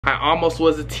I almost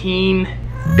was a teen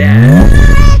dad.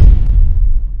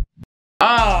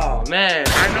 Oh man,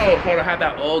 I know I'm gonna have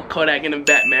that old Kodak in the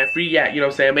back, man. Free yak, you know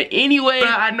what I'm saying? But anyway,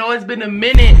 I know it's been a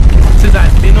minute since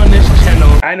I've been on this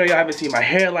channel. I know y'all haven't seen my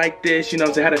hair like this, you know what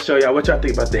I'm saying? I had to show y'all what y'all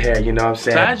think about the hair, you know what I'm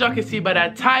saying? So as y'all can see by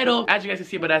that title, as you guys can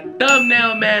see by that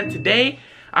thumbnail, man, today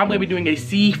I'm gonna be doing a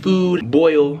seafood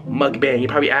boil mukbang. You're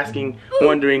probably asking,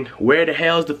 wondering, where the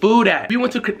hell's the food at? We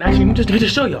went to, actually, let me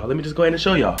just show y'all. Let me just go ahead and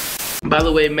show y'all. By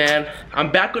the way, man,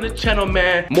 I'm back on the channel,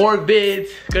 man. More vids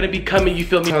gonna be coming, you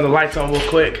feel me? Turn the lights on real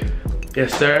quick.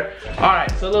 Yes, sir. All right,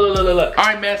 so look. All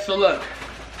right, man, so look.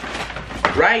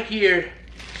 Right here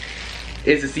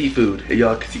is the seafood.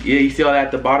 Y'all can see, yeah, you see all that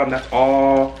at the bottom? That's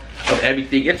all of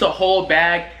everything. It's a whole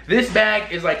bag. This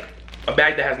bag is like a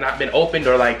bag that has not been opened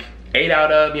or like ate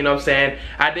out of, you know what I'm saying?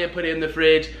 I did put it in the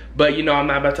fridge, but you know, I'm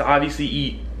not about to obviously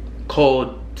eat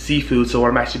cold seafood. So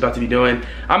what I'm actually about to be doing,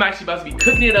 I'm actually about to be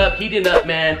cooking it up, heating it up,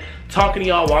 man, talking to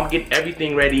y'all while I'm getting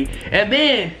everything ready, and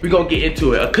then we're gonna get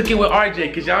into it. Cooking with RJ,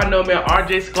 because y'all know, man,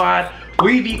 RJ squad,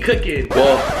 we be cooking.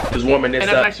 Well, just warming this up.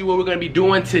 And that's actually what we're gonna be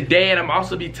doing today, and I'm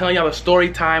also be telling y'all a story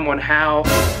time on how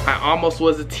I almost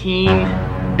was a teen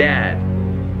dad.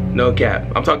 No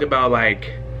cap. I'm talking about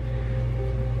like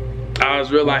I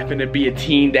was real life gonna be a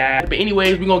teen dad. But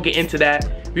anyways, we're gonna get into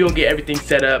that. We're gonna get everything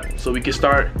set up so we can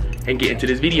start and get into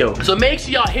this video. So make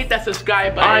sure y'all hit that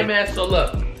subscribe button. All right, man, so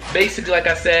look, basically like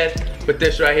I said, with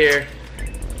this right here,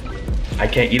 I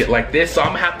can't eat it like this, so I'm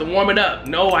gonna have to warm it up.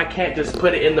 No, I can't just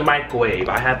put it in the microwave.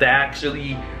 I have to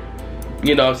actually,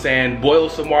 you know what I'm saying, boil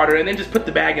some water and then just put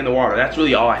the bag in the water. That's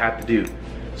really all I have to do.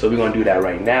 So we're gonna do that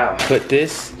right now. Put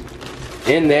this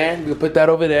in there, we'll put that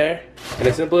over there, and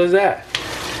as simple as that.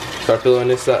 Start filling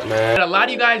this up, man. And a lot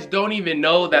of you guys don't even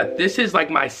know that this is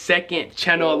like my second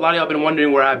channel. A lot of y'all been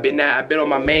wondering where I've been at. I've been on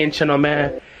my main channel,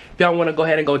 man. If y'all wanna go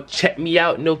ahead and go check me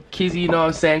out, no kizzy, you know what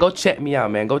I'm saying? Go check me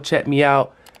out, man. Go check me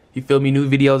out. You feel me? New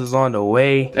videos is on the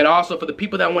way. And also for the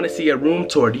people that wanna see a room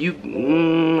tour,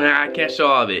 I can't show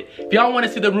all of it. If y'all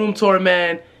wanna see the room tour,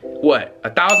 man, what?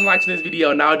 1,000 likes in this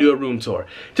video, now I'll do a room tour.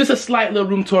 Just a slight little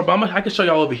room tour, but I can show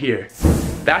y'all over here.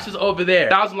 That's just over there.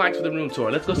 1,000 likes for the room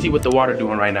tour. Let's go see what the water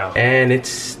doing right now. And it's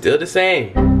still the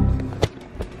same.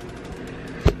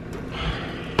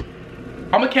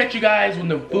 I'm gonna catch you guys when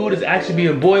the food is actually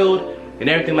being boiled and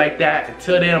everything like that.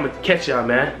 Until then, I'm gonna catch y'all,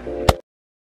 man.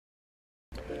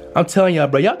 I'm telling y'all,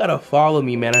 bro, y'all gotta follow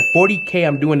me, man. At 40K,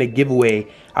 I'm doing a giveaway.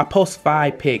 I post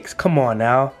 5 pics. Come on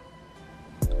now.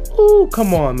 Ooh,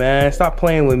 come on, man. Stop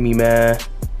playing with me, man.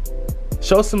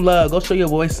 Show some love. Go show your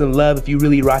boys some love if you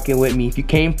really rocking with me. If you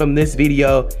came from this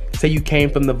video, say you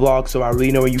came from the vlog so I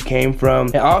really know where you came from.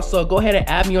 And also, go ahead and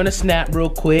add me on a snap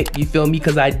real quick. You feel me?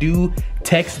 Because I do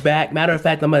text back. Matter of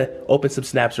fact, I'm going to open some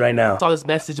snaps right now. I saw this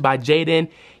message by Jaden.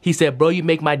 He said, bro, you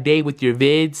make my day with your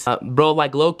vids. Bro,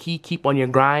 like low-key, keep on your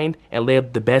grind and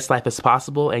live the best life as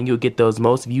possible and you'll get those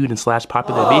most viewed and /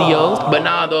 popular videos. But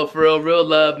nah, though, for real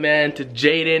love, man, to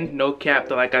Jaden. No cap,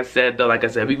 though, like I said,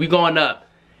 we going up.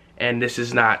 And this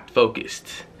is not focused.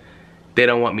 They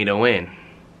don't want me to win.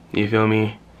 You feel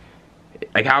me?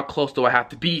 Like, how close do I have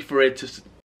to be for it to...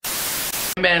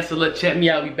 Man, so look, check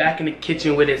me out. We back in the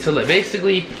kitchen with it. So look,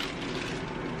 basically,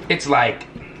 it's like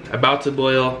about to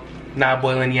boil. Not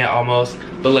boiling yet, almost.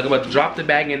 But look, I'm about to drop the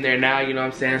bag in there now, you know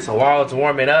what I'm saying? So while it's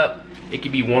warming up, it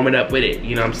could be warming up with it.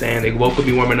 You know what I'm saying? They both could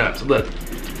be warming up. So look,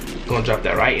 gonna drop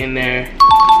that right in there.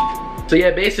 So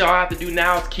yeah, basically all I have to do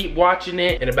now is keep watching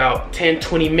it. In about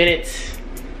 10-20 minutes,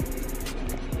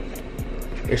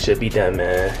 it should be done,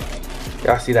 man.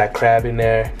 Y'all see that crab in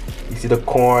there? You see the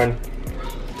corn?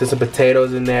 There's some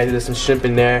potatoes in there. There's some shrimp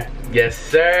in there. Yes,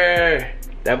 sir.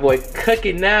 That boy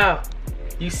cooking now.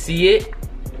 You see it?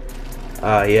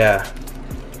 Oh, yeah.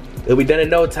 It'll be done in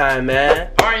no time,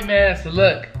 man. All right, man, so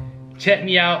look. Check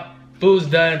me out. Food's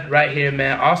done right here,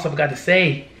 man. Also, I forgot to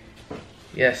say,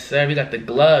 yes, sir, we got the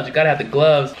gloves. You gotta have the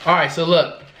gloves. All right, so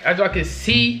look, as y'all can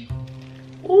see,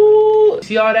 ooh,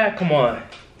 see all that? Come on.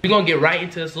 We're gonna get right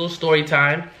into this little story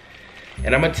time.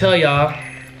 And I'm gonna tell y'all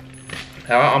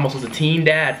how I almost was a teen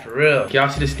dad, for real. Y'all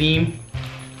see the steam?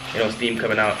 You know, steam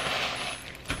coming out.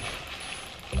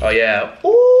 Oh yeah,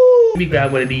 ooh. Let me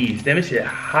grab one of these. Damn, this shit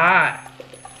hot.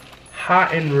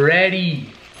 Hot and ready.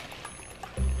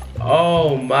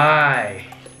 Oh my.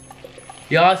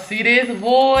 Y'all see this,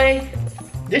 boy?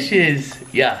 This is,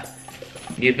 yeah.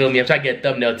 You feel me? I'm trying to get a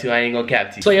thumbnail too. I ain't gonna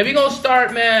cap to you. So yeah, we gonna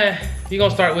start, man. We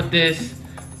gonna start with this.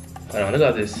 Hold on, look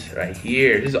at this right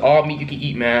here. This is all meat you can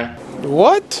eat, man.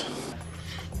 What?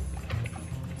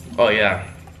 Oh yeah.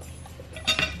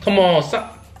 Come on,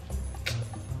 stop.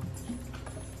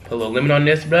 Put a little lemon on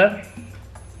this, bruh.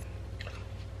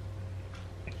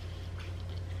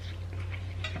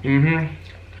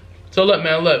 So look,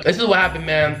 man, look. This is what happened,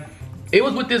 man. It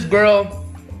was with this girl.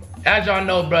 As y'all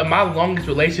know, bro, my longest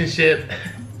relationship.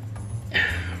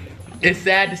 It's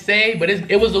sad to say, but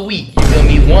it was a week. You feel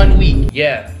me? 1 week.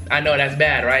 Yeah, I know that's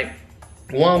bad, right?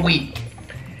 1 week.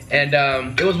 And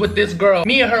it was with this girl.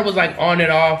 Me and her was like on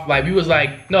and off. Like we was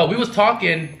like, no, we was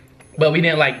talking, but we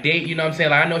didn't like date. You know what I'm saying?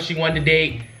 Like I know she wanted to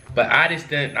date, but I just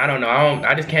didn't. I don't know.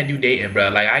 I just can't do dating, bro.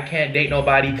 Like I can't date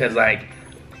nobody because like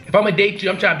if I'm gonna date you,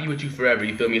 I'm trying to be with you forever.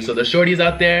 You feel me? So the shorties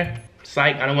out there,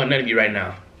 psych. I don't want none of you right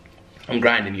now. I'm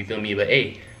grinding. You feel me? But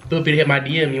hey, feel free to hit my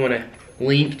DM. You wanna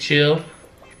link, chill.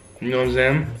 You know what I'm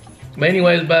saying? But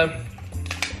anyways, bud.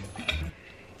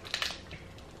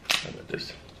 How about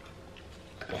this?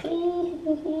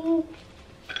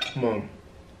 Come on.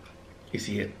 You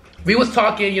see it. We was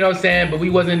talking, you know what I'm saying, but we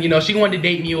wasn't, you know, she wanted to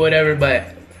date me or whatever, but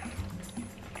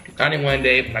I didn't want to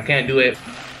date. I can't do it.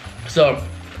 So,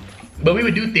 but we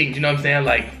would do things, you know what I'm saying?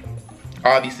 Like,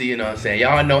 obviously, you know what I'm saying?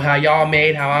 Y'all know how y'all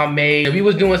made, how I made. We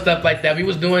was doing stuff like that. We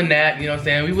was doing that, you know what I'm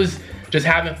saying? We was just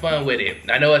having fun with it.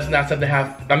 I know it's not something to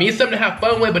have, I mean, it's something to have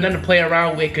fun with, but nothing to play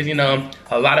around with, because, you know,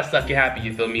 a lot of stuff can happen,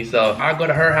 you feel me? So, I go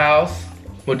to her house.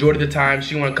 Majority of the time,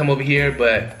 she wanna come over here,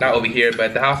 but not over here,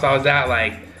 but the house I was at,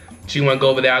 like, she wanna go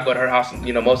over there, I go to her house,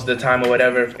 you know, most of the time or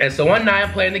whatever. And so one night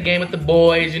I'm playing the game with the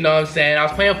boys, you know what I'm saying? I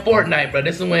was playing Fortnite, bro.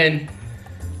 This is when,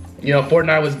 you know,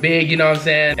 Fortnite was big, you know what I'm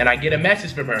saying? And I get a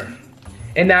message from her.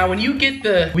 And now when you get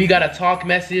the we gotta talk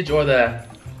message or the,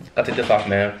 I'll take this off,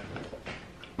 man.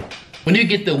 When you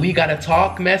get the we gotta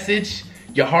talk message,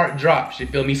 your heart drops, you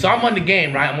feel me? So I'm on the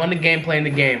game, right? I'm on the game, playing the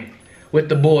game with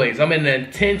the boys. I'm in an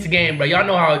intense game, bro. Y'all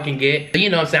know how it can get. But you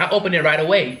know what I'm saying? I open it right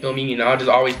away, you feel me? You know, I'm just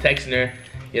always texting her,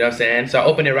 you know what I'm saying? So I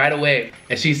open it right away.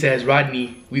 And she says,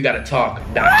 Rodney, we gotta talk.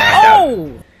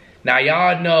 Oh! Now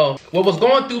y'all know what was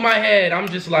going through my head. I'm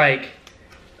just like,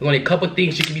 there's only a couple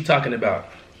things she could be talking about.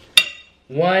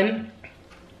 1,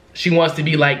 she wants to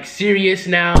be like serious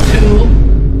now.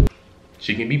 2,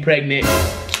 she can be pregnant,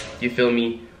 you feel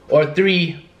me? Or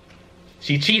 3,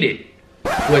 she cheated.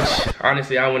 Which,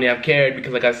 honestly, I wouldn't have cared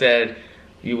because, like I said,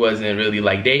 we wasn't really,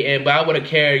 like, dating. But I would have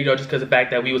cared, you know, just because of the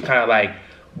fact that we was kind of, like,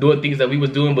 doing things that we was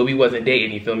doing, but we wasn't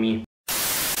dating, you feel me?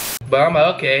 But I'm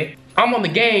like, okay. I'm on the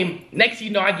game. Next thing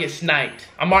you know, I get sniped.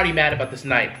 I'm already mad about the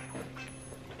snipe.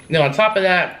 Now, on top of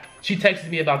that, she texted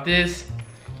me about this.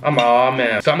 I'm like, oh,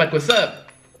 man. So I'm like, what's up?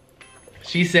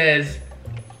 She says,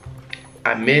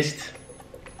 I missed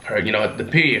her, you know, her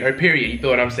period, you feel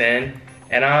what I'm saying?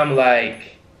 And I'm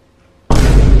like,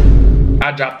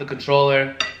 I dropped the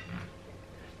controller,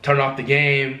 turn off the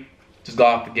game, just go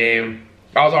off the game.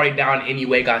 I was already down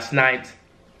anyway, got sniped.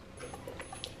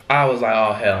 I was like,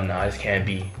 oh hell no, this can't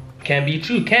be. Can't be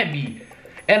true, can't be.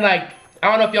 And like,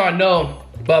 I don't know if y'all know,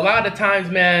 but a lot of the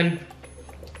times, man,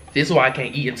 this is why I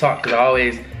can't eat and talk,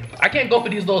 because I can't go for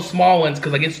these little small ones,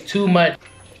 because like it's too much.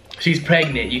 She's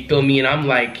pregnant, you feel me? And I'm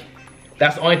like,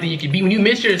 that's the only thing you can be. When you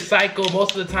miss your cycle,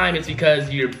 most of the time it's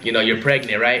because you're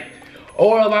pregnant, right?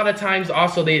 Or a lot of times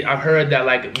also I've heard that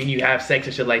like when you have sex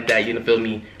and shit like that, you know, feel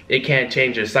me, it can't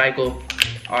change your cycle,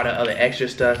 all the other extra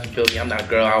stuff, you feel me? I'm not a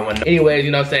girl, I don't want to. Anyways,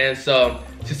 you know what I'm saying? So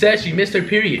she said she missed her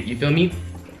period, you feel me?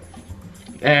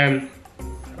 And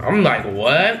I'm like,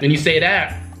 what? When you say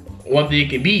that, one thing it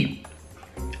can be.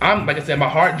 I'm, like I said, my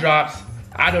heart drops.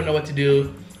 I don't know what to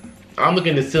do. I'm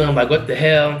looking at the ceiling like, what the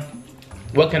hell?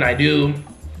 What can I do?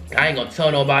 I ain't gonna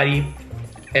tell nobody.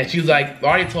 And she was like, I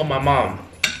already told my mom.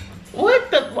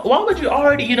 What the, why would you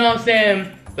already, you know what I'm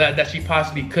saying, that she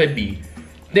possibly could be.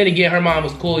 Then again, her mom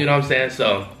was cool, you know what I'm saying,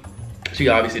 so she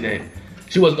obviously didn't,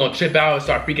 she wasn't gonna trip out and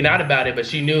start freaking out about it, but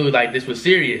she knew like this was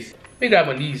serious. Let me grab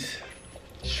one of these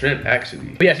shrimp actually.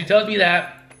 But yeah, she tells me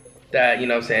that, you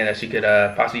know what I'm saying, that she could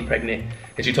possibly be pregnant,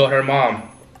 and she told her mom,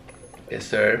 yes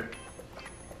sir.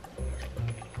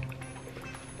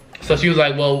 So she was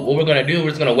like, well, what we're gonna do,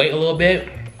 we're just gonna wait a little bit,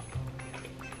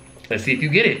 let's see if you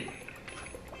get it.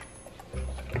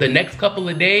 The next couple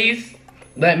of days,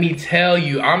 let me tell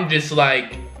you, I'm just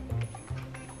like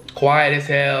quiet as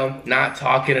hell, not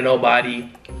talking to nobody,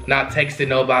 not texting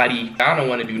nobody. I don't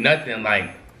want to do nothing.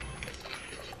 Like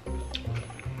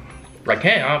I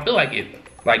can't, I don't feel like it.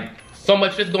 Like so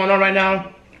much shit's going on right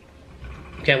now.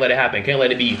 Can't let it happen, can't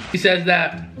let it be. He says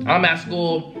that I'm at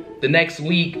school the next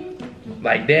week.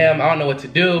 Like damn, I don't know what to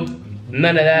do.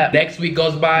 None of that. Next week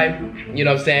goes by, you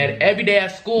know what I'm saying? Every day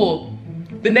at school,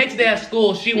 the next day at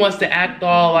school, she wants to act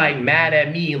all like mad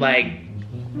at me, like,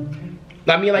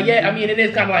 I mean, like, yeah, I mean, it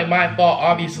is kind of like my fault,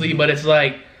 obviously, but it's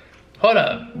like, hold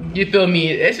up, you feel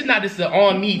me? It's just not just an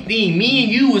on me thing. Me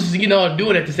and you was, you know,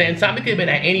 doing it at the same time. It could have been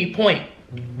at any point.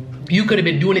 You could have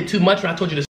been doing it too much when I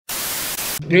told you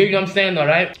to. You know what I'm saying though,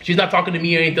 right? She's not talking to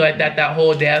me or anything like that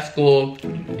whole day at school.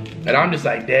 And I'm just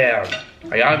like, damn.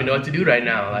 Like, I don't even know what to do right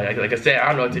now. Like I said, I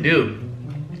don't know what to do.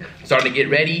 Starting to get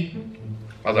ready.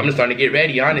 I'm just starting to get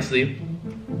ready, honestly.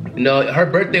 You know, her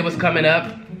birthday was coming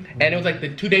up. And it was like the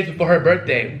 2 days before her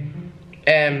birthday.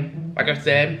 And like I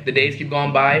said, the days keep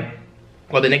going by.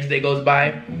 Well, the next day goes by.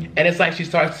 And it's like she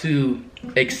starts to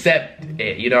accept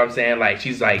it. You know what I'm saying? Like,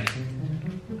 she's like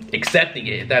accepting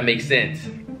it, if that makes sense.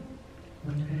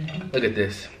 Look at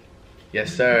this.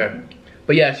 Yes, sir.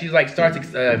 But yeah, she's like starts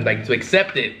like to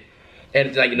accept it. And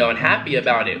it's like, you know, and happy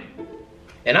about it.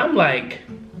 And I'm like,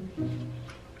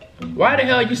 why the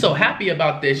hell are you so happy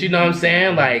about this? You know what I'm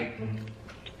saying? Like,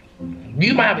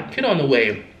 you might have a kid on the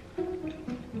way.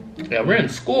 Yeah, we're in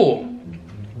school.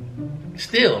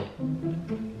 Still.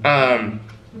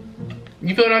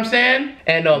 You feel what I'm saying?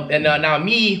 And now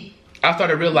me, I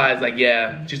started to realize, like,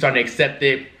 yeah, she's starting to accept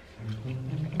it.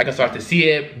 I can start to see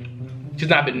it. She's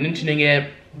not been mentioning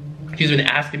it. She's been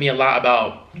asking me a lot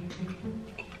about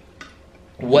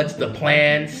what's the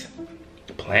plans.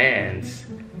 Plans.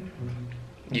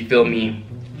 You feel me?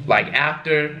 Like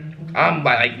after, I'm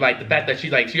like the fact that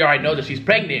she already knows that she's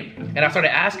pregnant. And I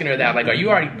started asking her that, like, are you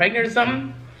already pregnant or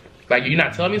something? Like, you're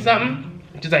not telling me something?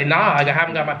 She's like, nah, like, I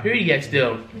haven't got my period yet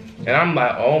still. And I'm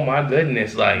like, oh my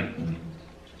goodness, like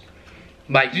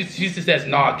she just says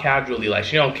nah casually, like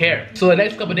she don't care. So the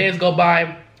next couple days go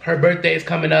by, her birthday is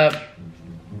coming up.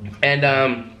 And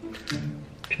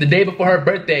the day before her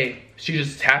birthday, she's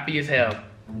just happy as hell.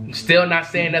 Still not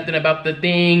saying nothing about the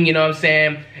thing, you know what I'm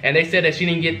saying? And they said that she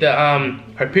didn't get the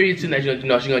her period soon, that you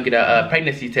know she's gonna get a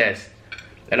pregnancy test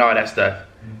and all that stuff.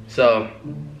 So,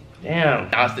 damn.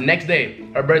 Now it's the next day,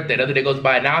 her birthday. The other day goes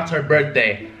by. Now it's her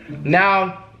birthday.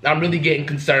 Now I'm really getting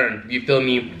concerned. You feel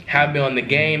me? Haven't been on the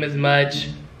game as much.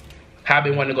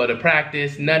 Haven't been wanting to go to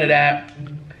practice. None of that.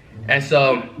 And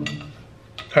so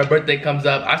her birthday comes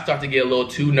up. I start to get a little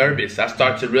too nervous. I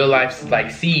start to realize,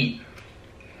 like,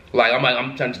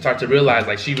 I'm trying to start to realize,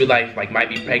 like, she really like might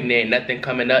be pregnant. Nothing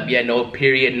coming up yet. No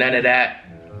period. None of that.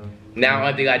 Now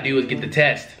only thing I do is get the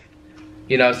test.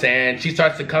 You know what I'm saying? She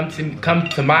starts to come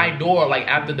to my door, like,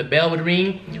 after the bell would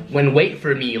ring, when wait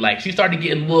for me. Like, she started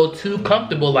getting a little too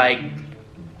comfortable, like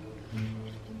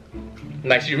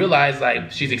she realized,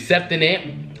 like, she's accepting it.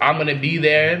 I'm gonna be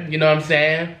there, you know what I'm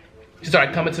saying? She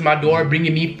started coming to my door,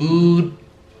 bringing me food.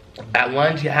 At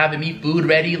lunch, you're having me food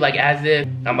ready, like, as if,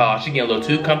 I'm like, oh, she getting a little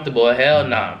too comfortable. Hell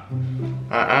nah.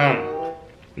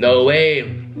 No way.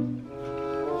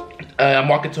 I'm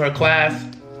walking to her class.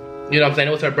 You know what I'm saying?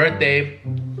 It was her birthday.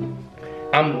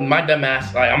 My dumb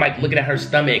ass, like, I'm like looking at her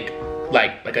stomach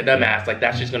like a dumbass. Like,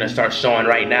 that's just gonna start showing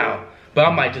right now. But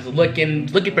I'm like just looking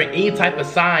for any type of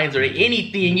signs or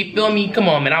anything. You feel me? Come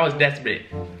on, man. I was desperate.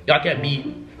 Y'all can't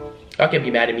be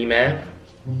mad at me, man.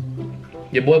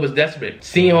 Your boy was desperate.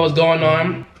 Seeing what was going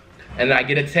on, and then I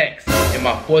get a text in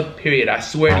my 4th period, I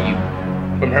swear to you,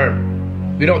 from her.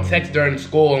 We don't text during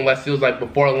school unless it was like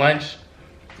before lunch.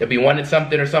 If we wanted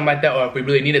something or something like that, or if we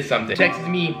really needed something. Texts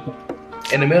me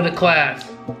in the middle of the class,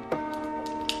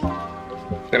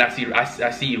 and I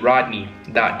see Rodney, ...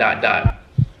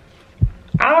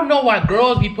 I don't know why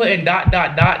girls be putting ...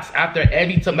 after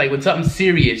every something, like with something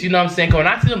serious. You know what I'm saying? When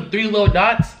I see them 3 little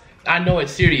dots, I know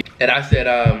it's serious. And I said,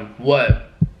 what?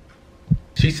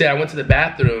 She said, I went to the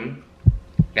bathroom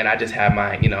and I just had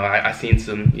my, you know, I seen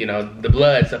some, you know, the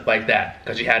blood, stuff like that.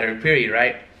 Because she had her period,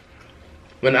 right?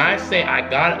 When I say I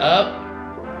got up,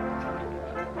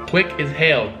 quick as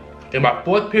hell. In my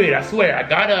 4th period, I swear, I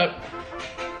got up,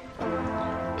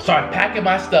 started packing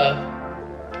my stuff,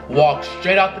 walked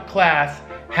straight out the class,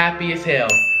 happy as hell.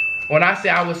 When I say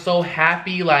I was so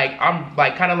happy, like, I'm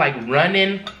like kind of like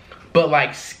running, but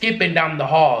like skipping down the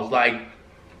halls, like,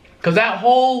 cause that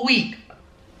whole week,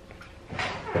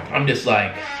 I'm just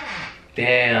like,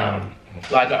 damn,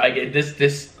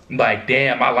 like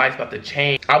damn, my life's about to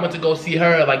change. I went to go see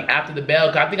her like after the bell,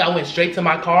 cause I think I went straight to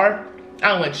my car.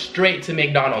 I went straight to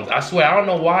McDonald's. I swear, I don't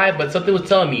know why, but something was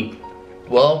telling me,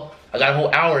 well, I got a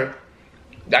whole hour,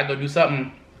 gotta go do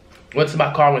something. Went to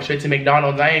my car, went straight to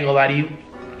McDonald's. I ain't gonna lie to you.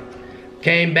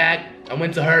 Came back, I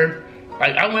went to her.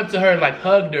 Like, I went up to her and like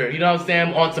hugged her, you know what I'm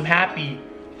saying? On some happy,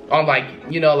 on like,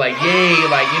 you know, like yay,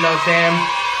 like, you know what I'm saying?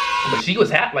 But she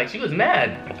was happy, like she was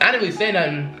mad. I didn't really say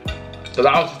nothing, cause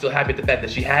I was just still happy at the fact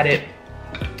that she had it.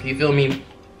 You feel me?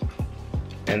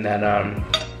 And that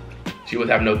she was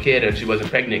having no kid and she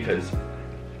wasn't pregnant, cause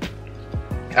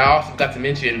I also got to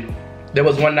mention, there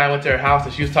was one night I went to her house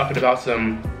and she was talking about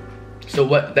some, so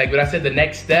what, like when I said the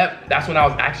next step, that's when I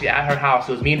was actually at her house.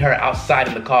 It was me and her outside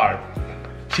in the car.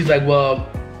 She's like, well,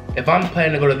 if I'm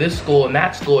planning to go to this school and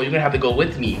that school, you're gonna have to go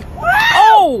with me.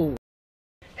 Oh! No!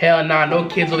 Hell nah, no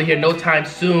kids over here, no time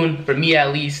soon, for me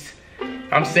at least.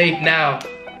 I'm safe now.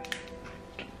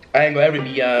 I ain't gonna ever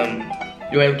be, you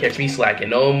won't ever catch me slacking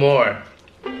no more.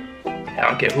 I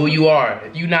don't care who you are.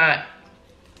 If you not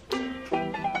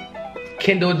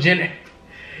Kendall Jenner,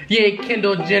 you ain't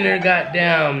Kendall Jenner,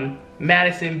 goddamn,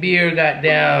 Madison Beer,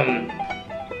 goddamn.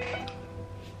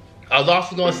 I was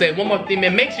also gonna say one more thing,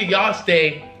 man. Make sure y'all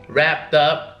stay wrapped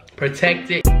up,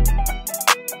 protected.